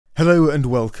Hello and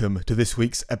welcome to this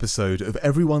week's episode of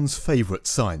everyone's favourite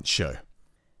science show.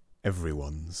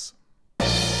 Everyone's.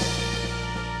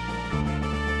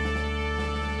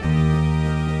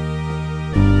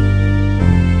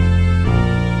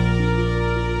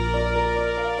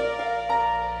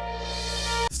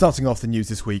 Starting off the news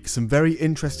this week, some very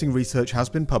interesting research has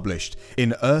been published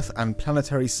in Earth and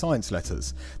Planetary Science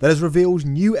Letters that has revealed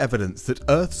new evidence that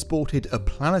Earth sported a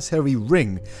planetary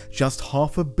ring just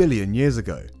 500 million years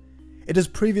ago. It has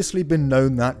previously been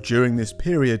known that during this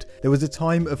period there was a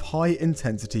time of high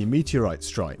intensity meteorite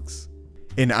strikes.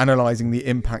 In analysing the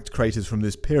impact craters from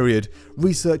this period,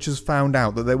 researchers found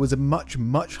out that there was a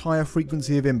much higher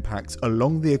frequency of impacts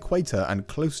along the equator and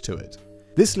close to it.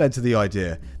 This led to the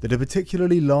idea that a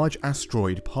particularly large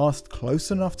asteroid passed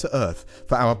close enough to Earth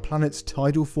for our planet's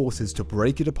tidal forces to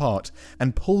break it apart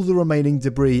and pull the remaining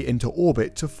debris into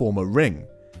orbit to form a ring.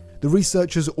 The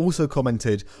researchers also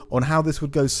commented on how this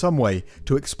would go some way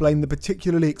to explain the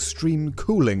particularly extreme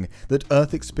cooling that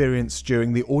Earth experienced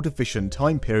during the Ordovician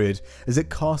time period as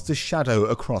it cast a shadow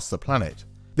across the planet.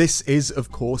 This is,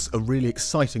 of course, a really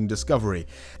exciting discovery,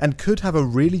 and could have a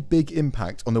really big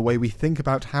impact on the way we think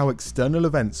about how external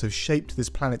events have shaped this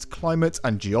planet's climate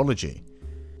and geology.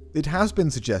 It has been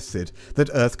suggested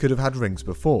that Earth could have had rings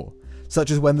before, such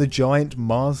as when the giant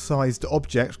Mars-sized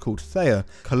object called Theia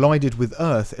collided with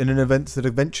Earth in an event that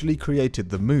eventually created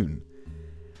the Moon.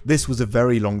 This was a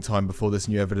very long time before this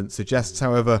new evidence suggests,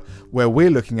 however, where we're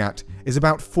looking at is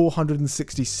about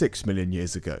 466 million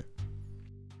years ago.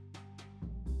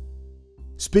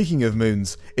 Speaking of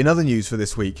moons, in other news for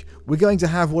this week, we're going to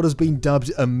have what has been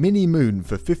dubbed a mini-moon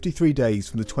for 53 days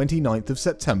from the 29th of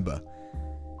September.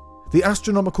 The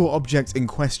astronomical object in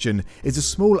question is a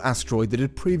small asteroid that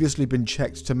had previously been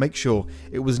checked to make sure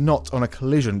it was not on a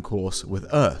collision course with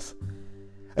Earth.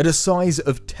 At a size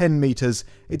of 10 meters,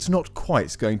 it's not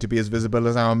quite going to be as visible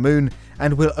as our moon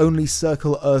and will only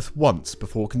circle Earth once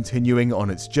before continuing on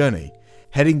its journey,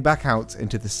 heading back out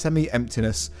into the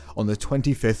semi-emptiness on the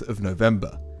 25th of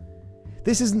November.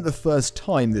 This isn't the first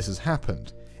time this has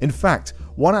happened. In fact,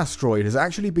 one asteroid has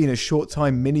actually been a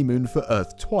short-time mini-moon for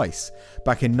Earth twice,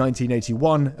 back in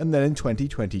 1981 and then in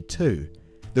 2022.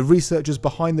 The researchers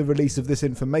behind the release of this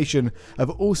information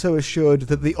have also assured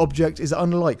that the object is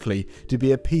unlikely to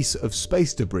be a piece of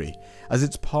space debris, as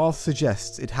its path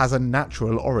suggests it has a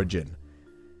natural origin.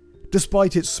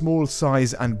 Despite its small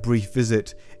size and brief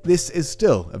visit, this is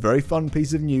still a very fun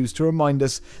piece of news to remind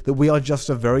us that we are just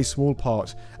a very small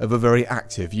part of a very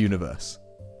active universe.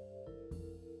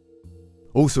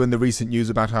 Also in the recent news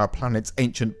about our planet's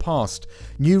ancient past,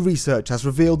 new research has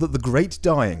revealed that the Great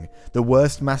Dying, the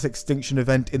worst mass extinction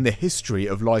event in the history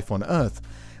of life on Earth,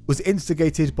 was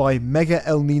instigated by mega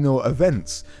El Niño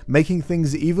events, making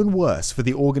things even worse for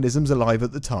the organisms alive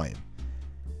at the time.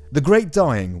 The Great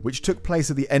Dying, which took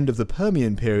place at the end of the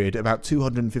Permian period about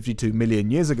 252 million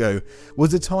years ago,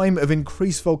 was a time of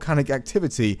increased volcanic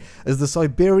activity as the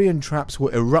Siberian traps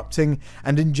were erupting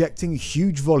and injecting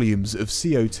huge volumes of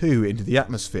CO2 into the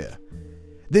atmosphere.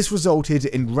 This resulted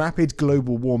in rapid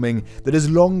global warming that has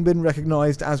long been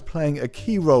recognised as playing a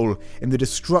key role in the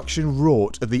destruction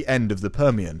wrought at the end of the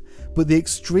Permian, but the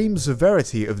extreme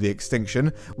severity of the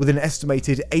extinction, with an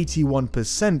estimated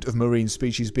 81% of marine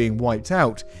species being wiped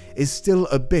out, is still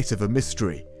a bit of a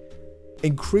mystery.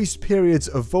 Increased periods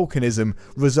of volcanism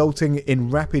resulting in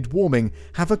rapid warming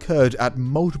have occurred at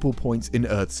multiple points in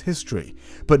Earth's history,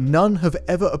 but none have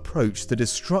ever approached the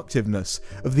destructiveness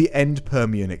of the end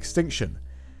Permian extinction.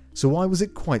 So why was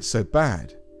it quite so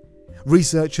bad?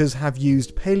 Researchers have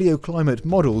used paleoclimate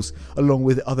models along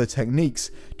with other techniques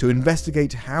to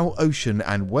investigate how ocean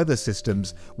and weather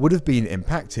systems would have been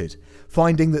impacted,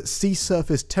 finding that sea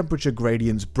surface temperature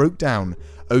gradients broke down,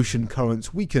 ocean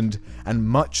currents weakened, and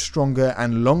much stronger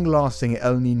and long-lasting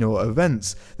El Niño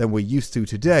events than we're used to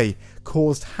today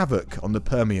caused havoc on the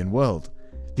Permian world.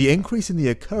 The increase in the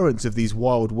occurrence of these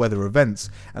wild weather events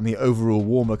and the overall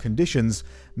warmer conditions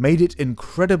made it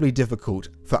incredibly difficult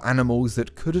for animals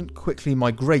that couldn't quickly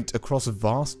migrate across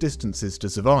vast distances to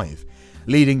survive,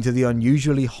 leading to the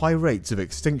unusually high rates of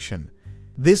extinction.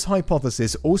 This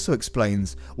hypothesis also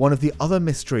explains one of the other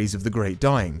mysteries of the Great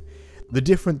Dying: the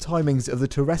different timings of the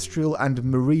terrestrial and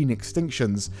marine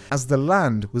extinctions, as the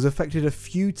land was affected a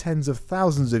few tens of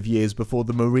thousands of years before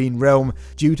the marine realm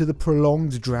due to the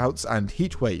prolonged droughts and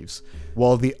heat waves,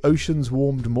 while the oceans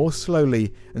warmed more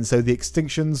slowly and so the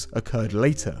extinctions occurred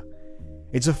later.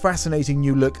 It's a fascinating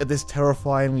new look at this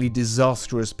terrifyingly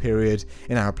disastrous period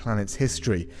in our planet's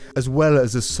history, as well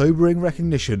as a sobering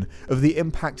recognition of the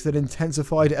impact that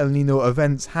intensified El Niño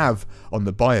events have on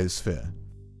the biosphere.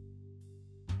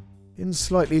 In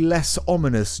slightly less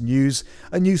ominous news,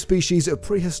 a new species of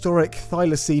prehistoric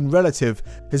thylacine relative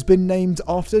has been named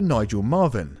after Nigel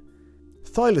Marvin.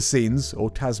 Thylacines, or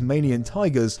Tasmanian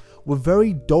tigers, were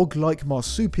very dog-like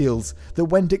marsupials that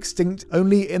went extinct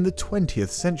only in the 20th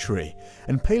century,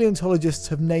 and paleontologists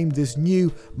have named this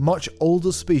new, much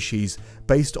older species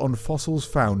based on fossils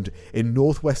found in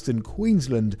northwestern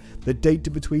Queensland that date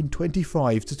to between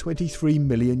 25 to 23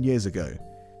 million years ago.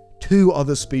 Two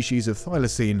other species of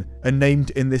thylacine are named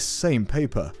in this same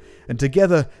paper, and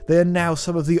together they are now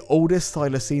some of the oldest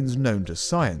thylacines known to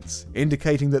science,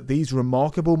 indicating that these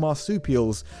remarkable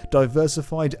marsupials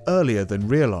diversified earlier than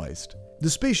realised. The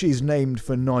species named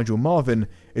for Nigel Marvin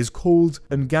is called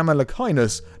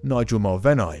Ngamalacinus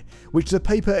nigelmarveni, which the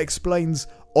paper explains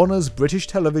honours British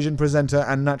television presenter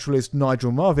and naturalist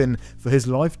Nigel Marvin for his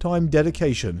lifetime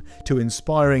dedication to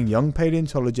inspiring young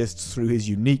paleontologists through his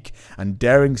unique and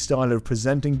daring style of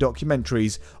presenting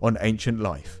documentaries on ancient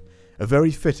life. A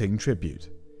very fitting tribute.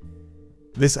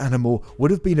 This animal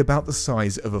would have been about the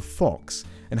size of a fox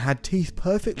and had teeth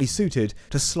perfectly suited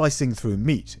to slicing through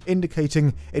meat,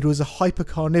 indicating it was a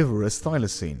hypercarnivorous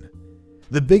thylacine.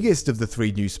 The biggest of the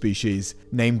three new species,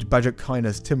 named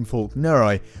Bajachinus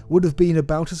timfaulkneri, would have been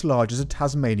about as large as a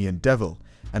Tasmanian devil,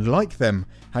 and like them,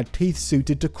 had teeth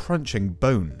suited to crunching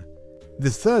bone. The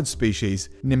third species,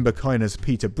 Ngamalacinus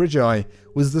peterbridgei,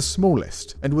 was the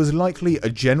smallest, and was likely a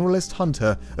generalist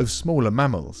hunter of smaller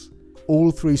mammals.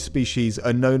 All three species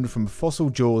are known from fossil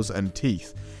jaws and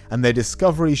teeth, and their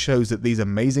discovery shows that these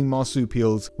amazing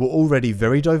marsupials were already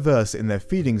very diverse in their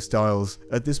feeding styles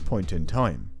at this point in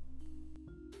time.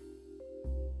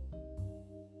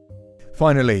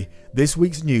 Finally, this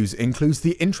week's news includes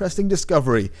the interesting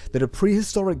discovery that a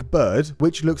prehistoric bird,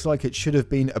 which looks like it should have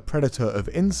been a predator of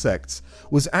insects,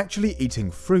 was actually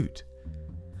eating fruit.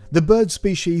 The bird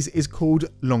species is called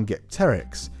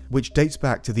Longipteryx, which dates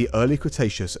back to the early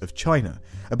Cretaceous of China,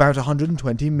 about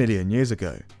 120 million years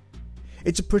ago.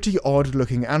 It's a pretty odd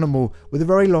looking animal with a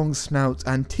very long snout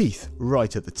and teeth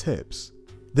right at the tips.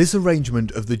 This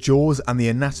arrangement of the jaws and the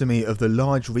anatomy of the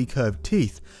large recurved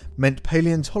teeth meant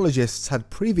paleontologists had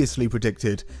previously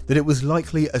predicted that it was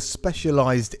likely a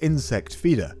specialised insect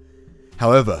feeder.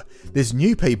 However, this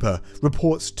new paper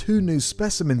reports two new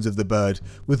specimens of the bird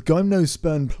with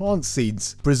gymnosperm plant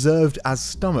seeds preserved as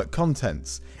stomach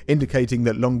contents, indicating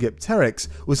that Longipteryx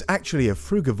was actually a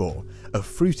frugivore, a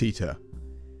fruit eater.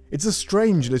 It's a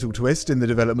strange little twist in the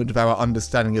development of our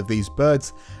understanding of these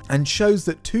birds, and shows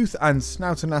that tooth and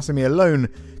snout anatomy alone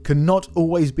cannot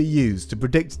always be used to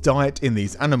predict diet in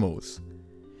these animals.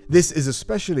 This is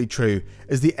especially true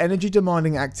as the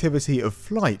energy-demanding activity of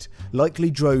flight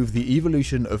likely drove the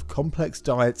evolution of complex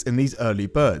diets in these early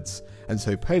birds, and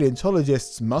so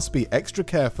paleontologists must be extra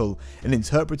careful in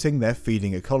interpreting their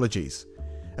feeding ecologies.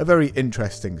 A very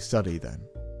interesting study then.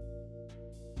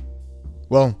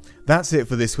 Well, that's it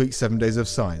for this week's 7 Days of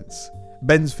Science.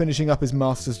 Ben's finishing up his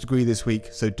master's degree this week,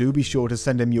 so do be sure to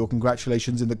send him your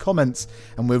congratulations in the comments,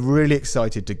 and we're really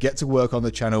excited to get to work on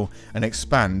the channel and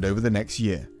expand over the next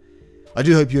year. I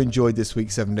do hope you enjoyed this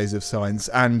week's 7 Days of Science,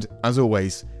 and, as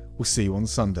always, we'll see you on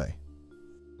Sunday.